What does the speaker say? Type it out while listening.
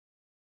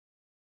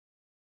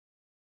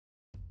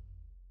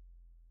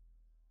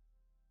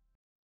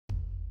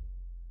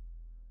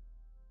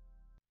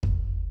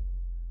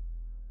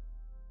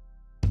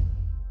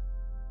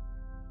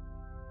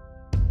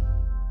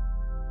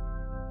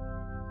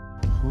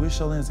who is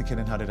Sheldon as a kid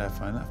and how did I have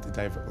fun? I have to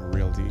dive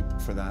real deep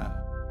for that.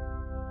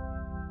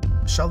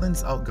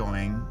 Sheldon's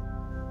outgoing,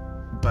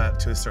 but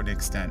to a certain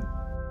extent.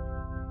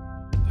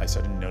 I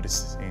started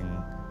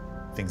noticing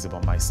things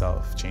about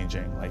myself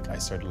changing. Like I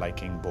started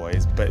liking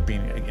boys, but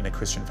being in a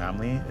Christian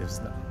family is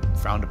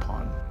frowned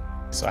upon.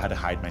 So I had to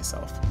hide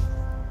myself.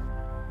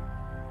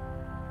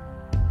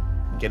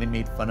 Getting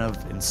made fun of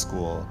in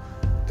school,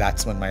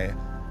 that's when my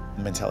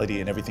mentality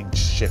and everything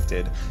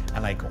shifted.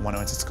 And like when I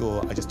went to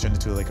school, I just turned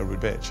into like a rude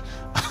bitch.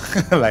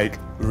 Like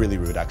really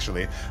rude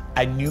actually.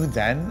 I knew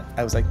then,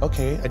 I was like,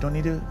 okay, I don't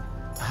need to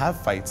have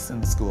fights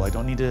in school. I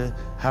don't need to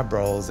have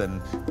brawls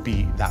and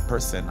be that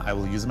person. I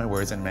will use my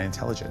words and my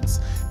intelligence.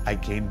 I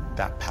gained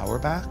that power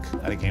back.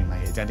 I gained my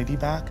identity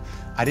back.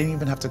 I didn't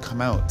even have to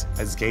come out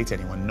as gay to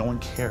anyone. No one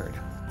cared.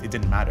 It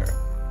didn't matter.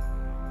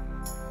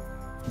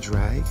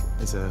 Drag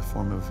is a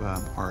form of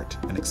art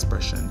and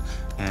expression,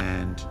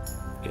 and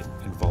it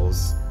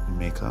involves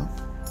makeup,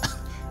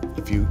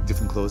 a few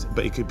different clothes,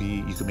 but it could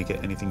be, you could make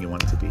it anything you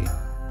want it to be.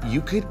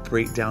 You could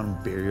break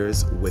down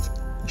barriers with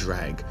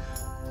drag.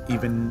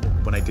 Even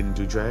when I didn't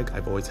do drag,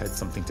 I've always had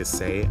something to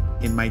say.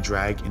 In my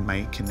drag, in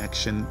my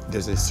connection,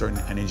 there's a certain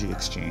energy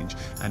exchange.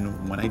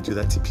 And when I do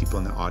that to people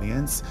in the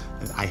audience,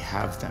 I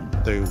have them,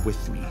 they're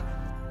with me.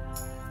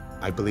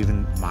 I believe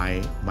in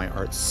my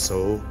art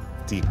so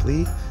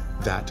deeply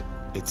that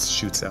it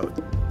shoots out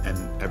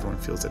and everyone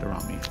feels it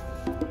around me.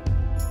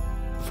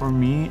 For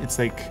me, it's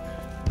like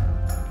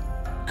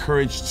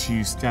courage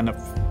to stand up,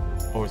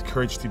 or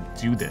courage to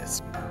do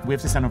this. We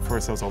have to stand up for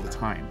ourselves all the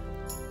time.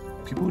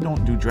 People who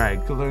don't do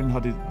drag can learn how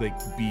to like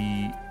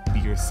be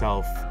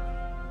yourself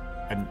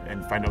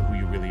and find out who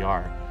you really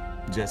are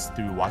just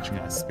through watching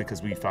us,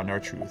 because we found our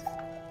truth.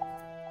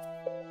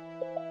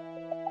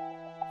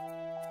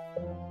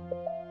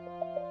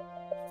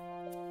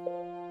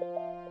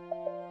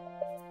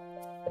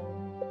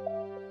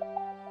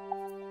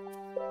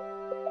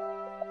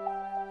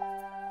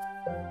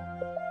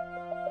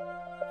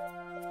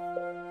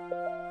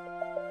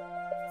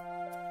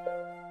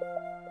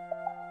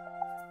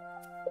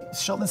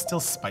 Sheldon's still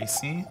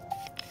spicy,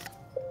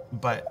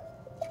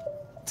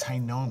 but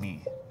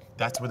Tynomi,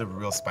 that's where the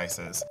real spice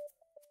is.